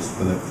digital voice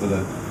for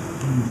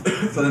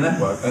the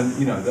network. And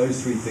those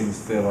 3 things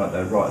feel like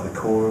they're right at the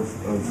core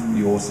of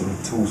your sort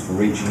of tools for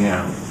reaching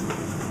out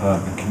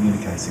and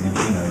communicating. And I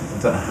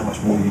don't know how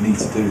much more you need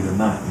to do than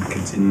that, and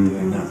continue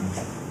doing that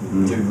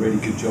and do a really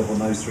good job on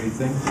those 3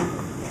 things.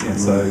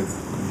 So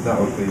that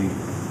would be.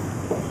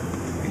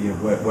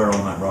 We're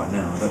on that right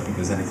now. I don't think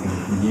there's anything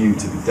new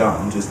to be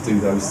done. Just do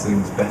those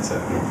things better.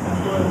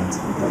 And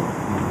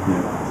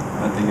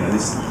I think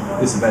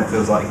this event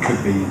feels like it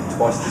could be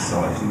twice the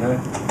size. And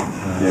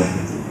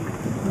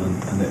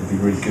it would be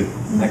really good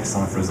next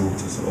time for us all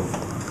to sort of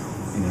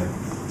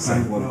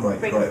say what a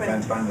great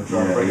event, bang the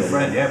drum, bring a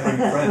friend, bring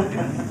a friend.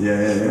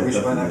 Yeah. We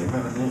should make that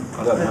commitment.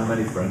 I don't have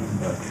many friends,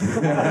 but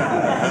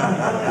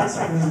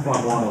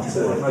find 1 or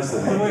 2. Most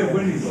of them.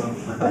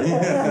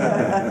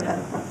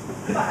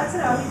 But I don't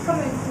know,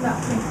 coming from that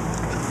point,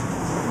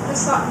 the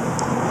size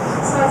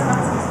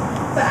matters,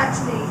 but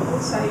actually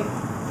also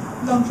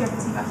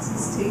longevity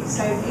matters too.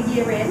 So a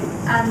year in,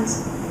 and the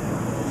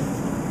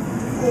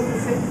 4th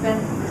or 5th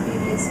event with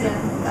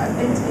BBSEN that I've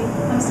been to,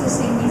 I'm still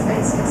seeing new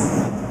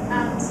faces,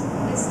 and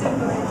it's still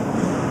going.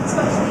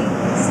 So actually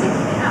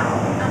sticking it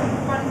out and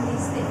running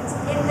these things,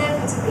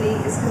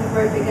 inevitably it's going to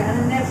grow bigger,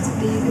 and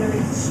inevitably you're going to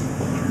reach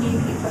new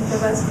people and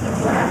diverse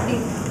people. And I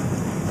think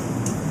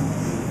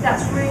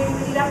that's really,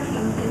 really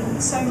lacking in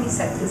so many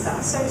sectors that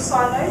are so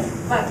siloed,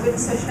 like with the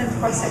social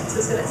enterprise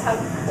sector. So let's have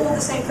all the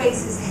same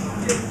faces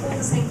doing all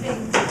the same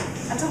things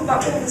and talk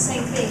about all the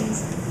same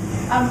things.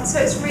 So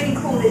it's really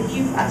cool that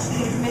you've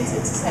actually been committed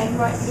to saying,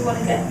 right, we want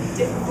to get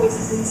different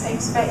voices in the same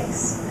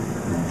space.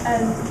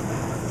 And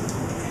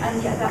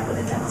that will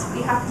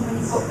inevitably happen when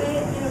you've got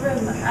beer in a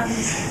room and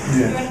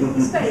you're in a cool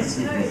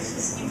space. It's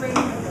just you bring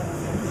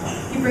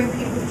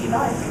people that you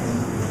like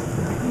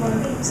and you want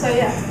to meet. So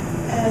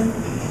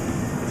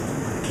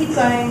keep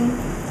going,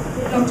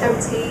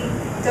 longevity,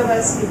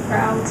 diversity of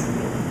crowd.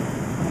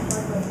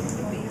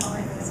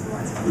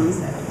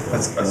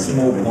 That's a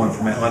small point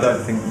from it. I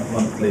don't think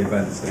monthly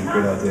events are a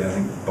good idea. I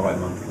think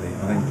bi-monthly.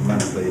 I think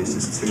monthly is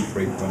just too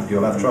frequent.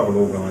 You'll have trouble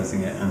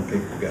organising it and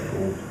people get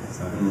bored.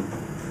 So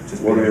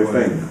just what do you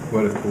think?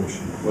 Word of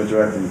caution. What do you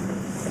reckon?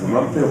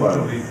 Monthly or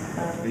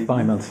bi-monthly?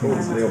 Bi-monthly.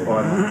 Quarterly or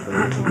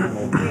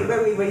bi-monthly.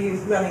 When we were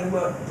running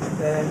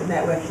the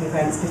networking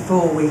events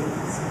before we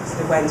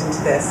sort of went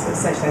into this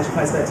social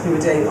enterprise works, we were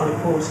doing it on a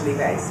quarterly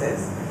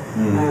basis,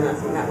 and I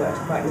think that worked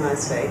quite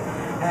nicely.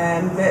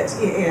 But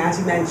as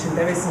you mentioned,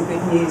 there is some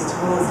good news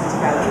towards the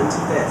development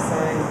of this.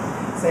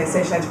 So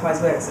Social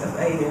Enterprise Works have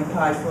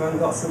applied for and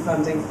got some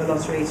funding for the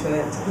lottery to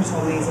put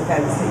on these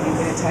events that you've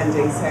been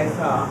attending so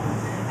far.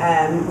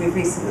 We've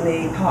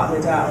recently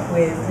partnered up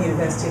with the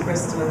University of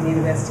Bristol and the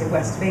University of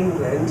West of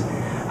England,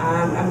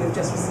 and we've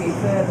just received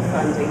further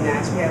funding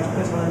now to be able to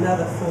put on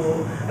another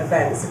 4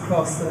 events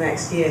across the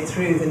next year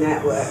through the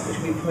network, which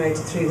will be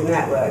promoted through the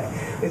network.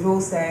 We've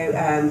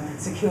also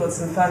secured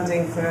some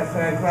funding for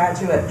a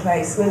graduate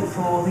placement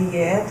for the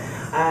year,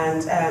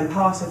 and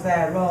part of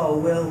their role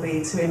will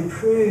be to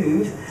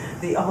improve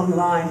the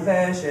online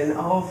version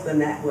of the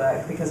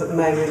network, because at the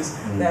moment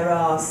there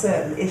are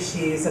certain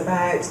issues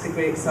about the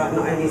group site.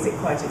 Not only is it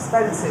quite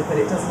expensive, but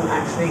it doesn't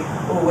actually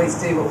always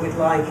do what we'd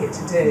like it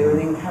to do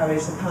and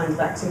encourage the kind of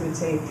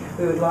activity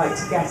we would like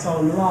to get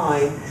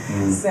online.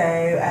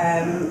 So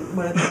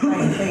one of the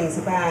great things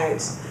about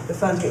the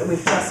funding that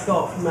we've just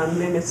got from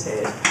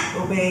Unlimited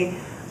will be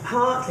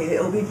partly that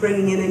it will be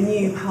bringing in a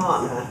new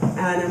partner,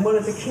 and one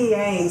of the key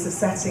aims of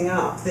setting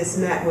up this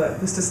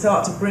network was to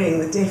start to bring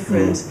the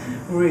different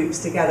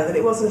groups together, that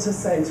it wasn't a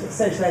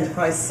social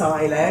enterprise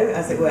silo,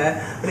 as it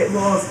were, but it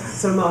was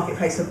sort of a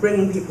marketplace for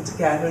bringing people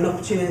together, an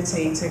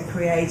opportunity to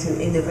create and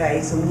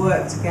innovate and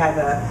work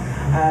together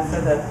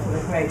for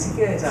the greater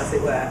good, as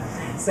it were.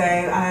 So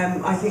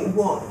I think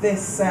what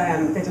this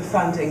bit of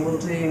funding will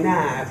do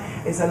now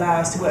is allow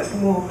us to work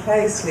more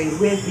closely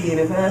with the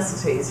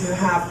universities, who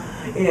have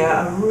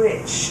a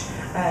rich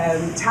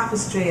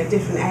tapestry of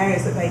different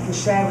areas that they can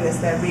share with us,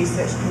 their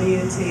research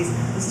communities,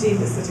 the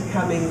students that are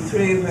coming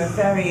through who are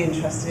very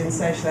interested in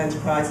social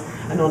enterprise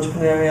and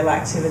entrepreneurial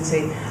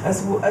activity,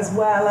 as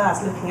well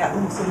as looking at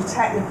the more sort of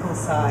technical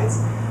sides.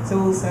 So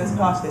also as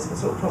part of this, we'll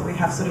sort of probably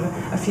have sort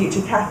of a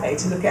future cafe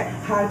to look at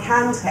how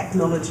can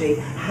technology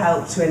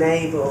help to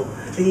enable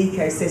the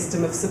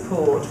ecosystem of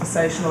support for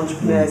social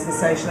entrepreneurs and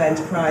social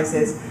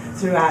enterprises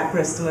throughout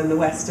Bristol and the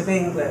west of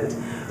England,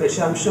 which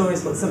I'm sure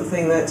is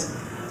something that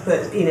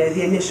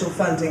the initial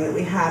funding that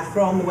we had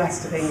from the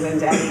West of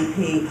England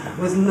MEP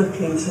was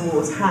looking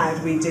towards how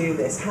do we do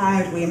this,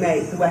 how do we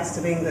make the West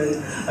of England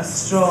a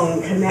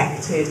strong,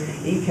 connected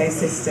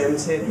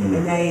ecosystem to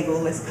enable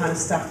this kind of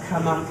stuff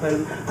come up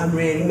and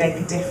really make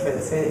a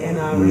difference in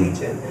our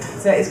region.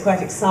 So it's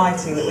quite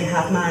exciting that we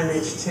have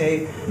managed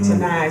to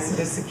now sort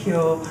of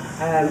secure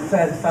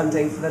further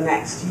funding for the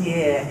next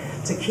year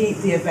to keep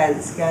the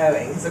events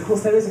going, because of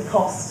course there is a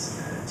cost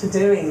to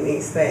doing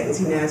these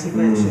things, as you've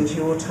mentioned,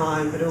 your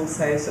time, but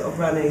also sort of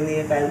running the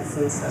events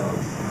and so on.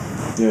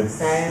 Yeah.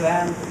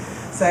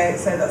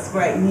 So that's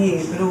great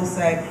news, but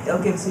also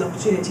it'll give us an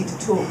opportunity to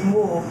talk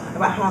more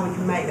about how we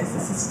can make this a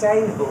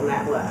sustainable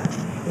network.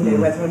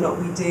 Whether or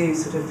not we do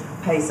sort of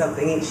pay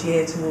something each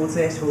year towards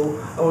it,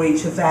 or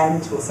each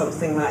event, or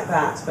something like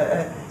that.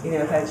 But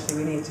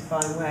eventually we need to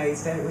find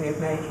ways, don't we, of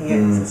making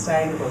it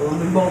sustainable, and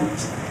we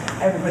want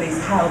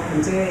everybody's help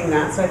in doing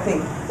that. So I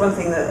think one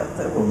thing that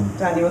what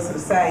Daniel was sort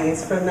of saying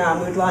is, from now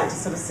we would like to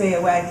sort of see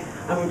a way,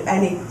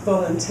 any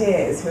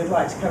volunteers who would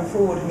like to come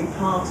forward and be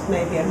part of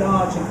maybe a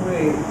larger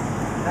group,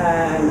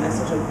 a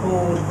sort of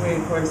board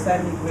group or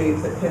assembly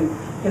group that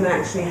can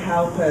actually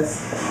help us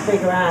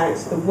figure out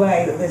the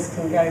way that this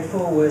can go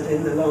forward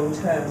in the long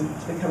term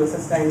to become a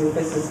sustainable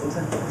business and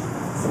to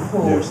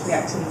support the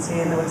activity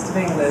in the west of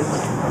England.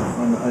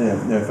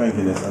 Thank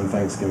you, and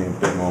thanks for giving a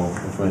bit more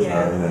information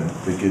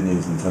about the good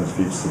news in terms of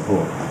future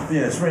support. But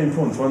it's really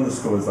important to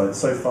underscore is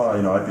so far,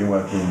 I've been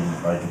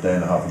working like a day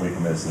and a half a week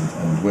on this,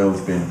 and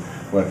Will's been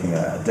working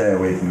a day a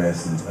week on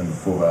this, and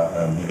before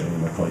that,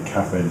 my colleague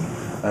Catherine,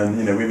 and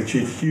we've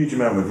achieved a huge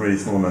amount with really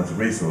small amounts of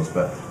resource.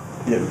 But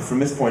from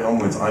this point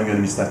onwards, I'm going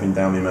to be stepping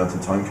down the amount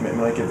of time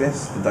commitment I give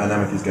this. The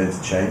dynamic is going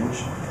to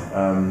change.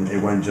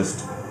 It won't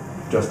just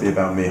be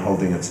about me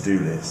holding a to-do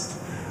list.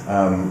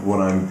 What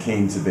I'm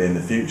keen to be in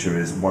the future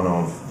is one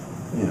of,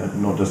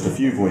 not just a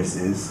few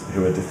voices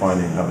who are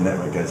defining how the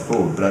network goes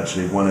forward, but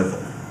actually one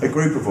of a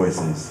group of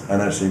voices,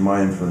 and actually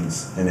my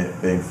influence in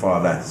it being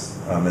far less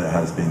than it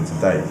has been to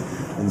date.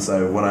 And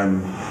so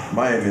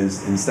my aim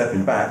is, in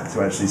stepping back,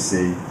 to actually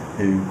see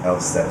who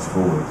else steps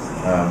forward.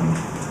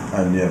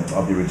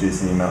 I'll be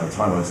reducing the amount of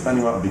time I'm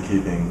spending. I'll be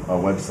keeping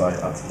our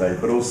website up to date,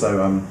 but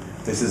also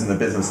this isn't a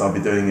business I'll be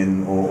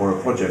doing or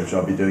a project which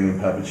I'll be doing in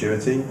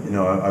perpetuity.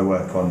 I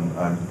work on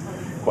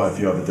quite a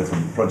few other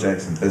different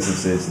projects and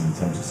businesses in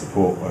terms of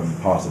support. I'm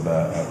part of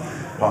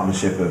a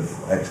partnership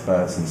of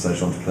experts and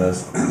social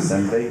entrepreneurs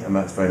assembly, and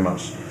that's very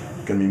much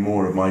going to be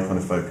more of my kind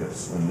of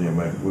focus. And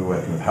we're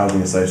working with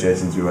housing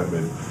associations, we work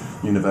with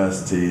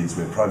universities,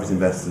 with private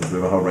investors,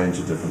 with a whole range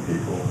of different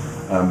people.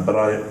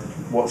 But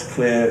what's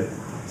clear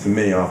to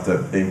me after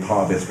being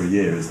part of this for a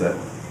year is that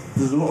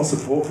there's a lot of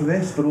support for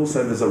this, but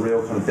also there's a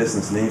real kind of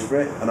business need for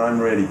it, and I'm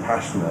really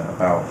passionate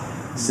about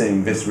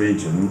seeing this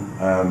region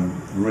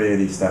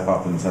really step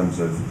up in terms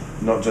of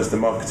not just the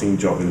marketing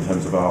job, in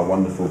terms of our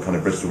wonderful kind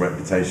of Bristol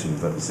reputation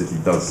that the city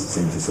does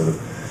seem to sort of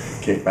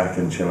kick back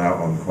and chill out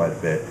on quite a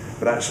bit,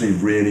 but actually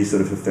really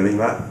sort of fulfilling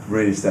that,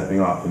 really stepping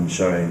up and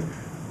showing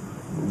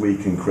we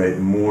can create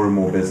more and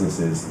more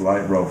businesses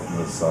like Roll for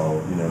the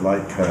Soul,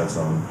 like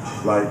Curzon,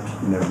 like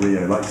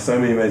Rio, like so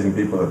many amazing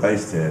people that are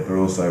based here, but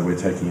also we're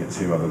taking it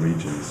to other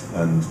regions.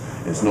 And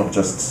it's not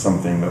just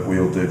something that we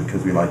all do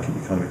because we like it,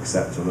 we kind of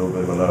accept a little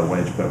bit of a lower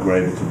wage, but we're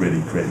able to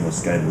really create more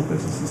scalable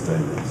businesses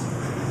doing this.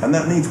 And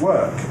that needs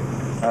work.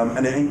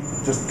 And it ain't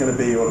just going to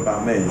be all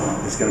about me,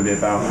 it's going to be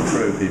about a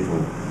crew of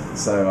people.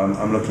 So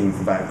I'm looking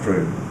for that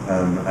crew,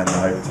 and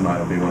I hope tonight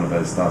will be one of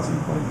those starting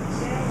points.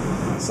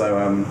 So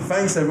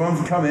thanks everyone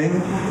for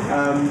coming,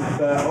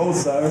 but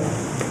also,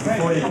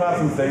 before you clap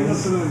and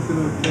things,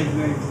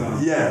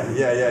 yeah,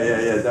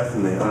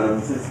 definitely.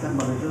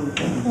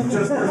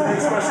 Just as an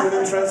expression of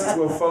interest,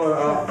 we'll follow it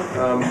up.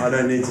 I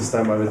don't need to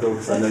stand by the door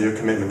because I know your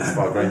commitment is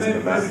far greater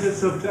than that. Maybe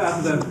just to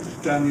add to that,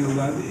 Daniel,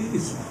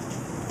 it's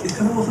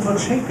kind of also about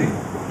shaping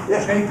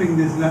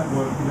this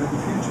network in the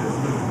future,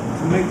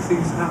 to make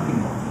things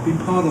happen, be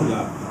part of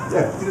that.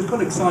 Yeah. It's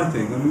quite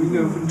exciting. I mean,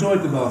 we've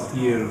enjoyed the last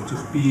year of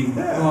just being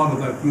part of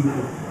that group,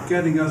 of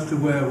getting us to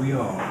where we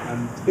are.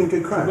 And it's been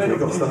good crack. We've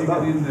got stuff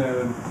done. Get in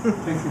there and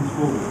take things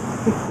forward.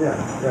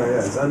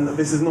 Yeah. And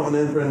this is not an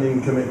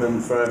never-ending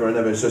commitment forever and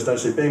ever. It's just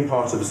actually being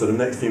part of the sort of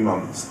next few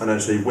months and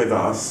actually with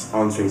us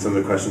answering some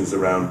of the questions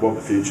around what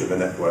the future of the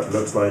network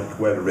looks like,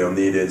 where the real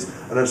need is,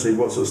 and actually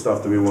what sort of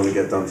stuff do we want to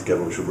get done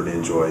together which we'll really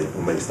enjoy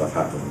and make stuff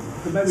happen.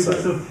 But maybe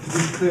just to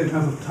be clear in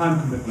terms of time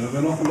commitment,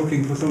 we're not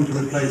looking for someone to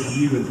replace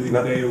you and doing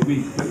a day a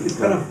week, but it's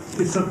kind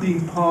of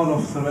being part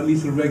of sort of at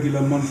least a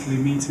regular monthly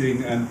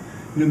meeting and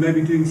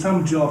maybe doing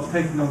some jobs,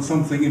 taking on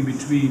something in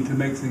between to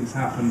make things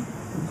happen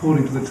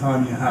according to the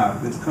time you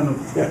have. It's kind of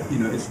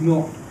it's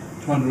not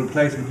trying to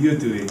replace what you're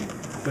doing,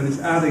 but it's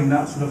adding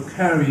that sort of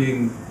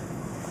carrying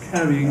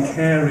caring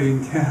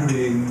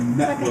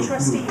network. Like a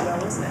trustee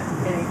role, isn't it?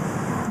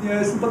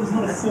 Yeah, but it's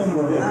not a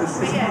formal role. It's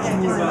much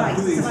more about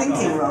doing It's a thinking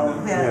stuff. role.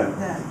 Yeah.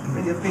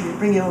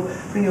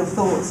 Bring your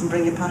thoughts and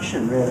bring your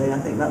passion. Really, I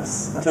think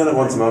that's Turn up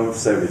once a month,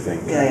 say what you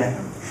think. Yeah.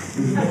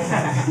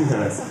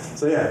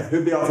 So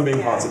who'd be up for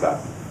being part of that?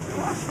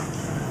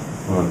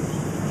 One.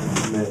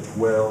 Nick,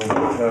 Will,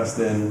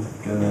 Kirsten,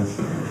 goodness.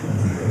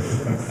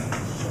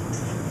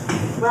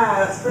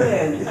 Wow, that's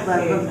brilliant.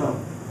 Thank you.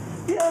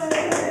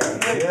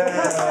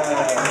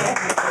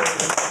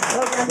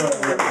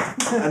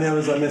 Any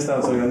others I missed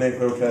out? So your Nick,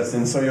 Will,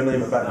 Kirsten. So your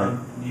name at back now?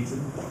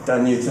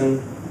 Dan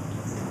Newton.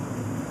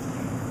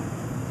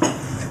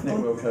 Nick,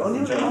 Will,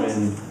 Kirsten,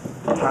 Jasmine,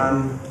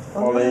 Pam,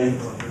 Ollie.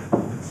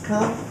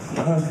 Carl?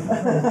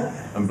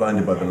 I'm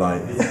blinded by the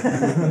light.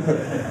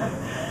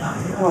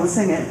 Go on,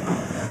 sing it.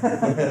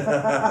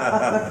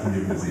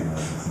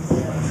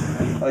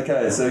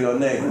 Okay, so you've got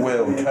Nick,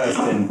 Will,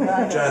 Kirsten,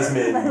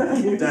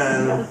 Jasmine,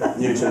 Dan,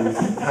 Newton,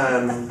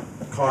 Pam,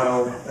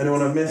 Kyle.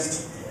 Anyone I've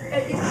missed?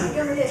 It's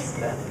on the list,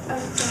 but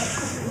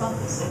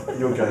months.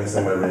 You're going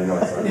somewhere really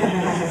nice, aren't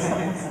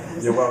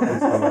you? You're welcome to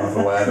come over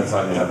for whatever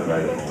time you have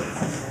available.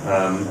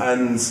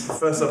 And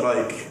first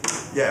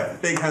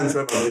I'd big hands for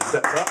everyone who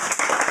stepped up.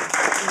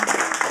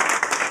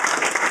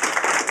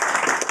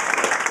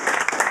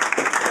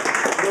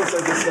 Also,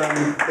 just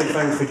big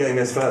thanks for getting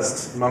this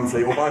first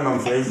monthly or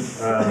bi-monthly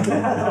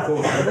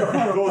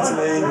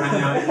quarterly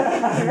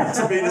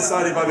to be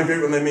decided by the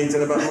group when they meet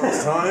in about a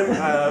month's time.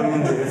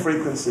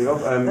 Frequency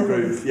of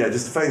group. Yeah,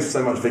 just thanks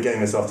so much for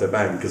getting this off to a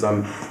bang because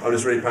I'm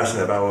just really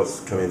passionate about what's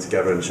coming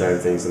together and sharing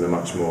things in a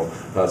much more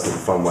personal,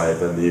 fun way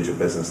than the usual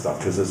business stuff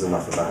because there's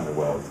enough of that in the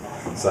world.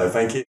 So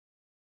thank you.